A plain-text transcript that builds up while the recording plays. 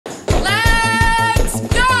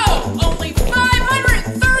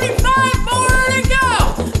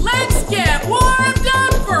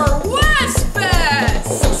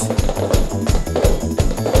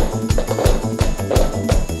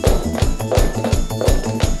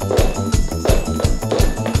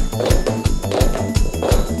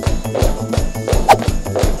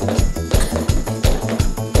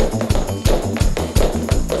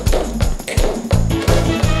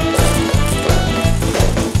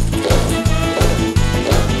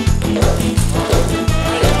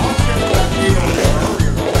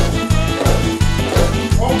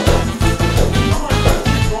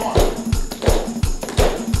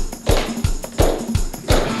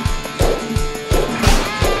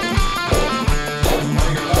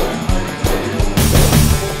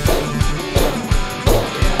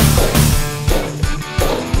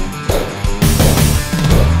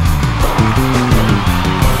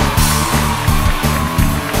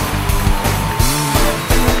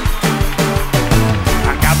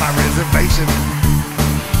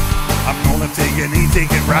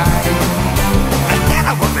take it right. Again,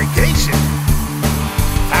 I'm on vacation.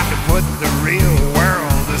 Time to put the real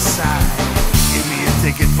world aside. Give me a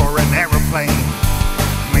ticket for an aeroplane,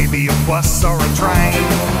 maybe a bus or a train.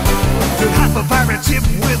 Could hop a pirate ship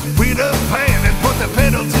with Peter Pan and put the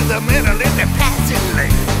pedal to the metal in the passing lane.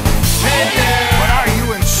 Hey there! But are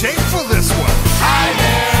you in shape for this one? Hi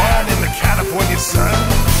there! Fun in the California sun?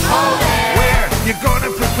 Oh there! Where you gonna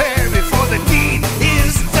prepare before the deed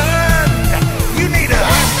is done? You need a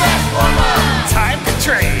Westfest Warmup! Time to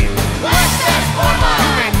train! Westfest Warmup! You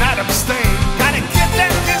may not abstain. Gotta get that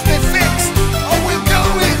Disney fix or we'll go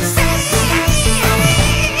insane!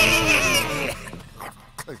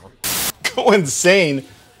 Go insane?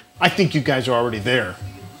 I think you guys are already there.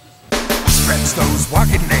 Stretch those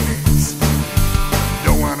walking legs.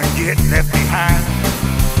 Don't wanna get left behind.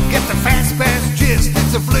 Get the fast pass gist,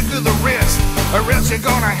 it's a flick of the wrist, or else you're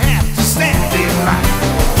gonna have to stand in line.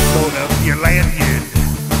 Load up your lanyard,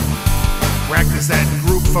 practice that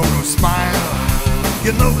group photo smile.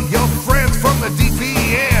 You know your friends from the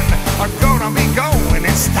DPN are gonna be going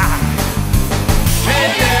in style.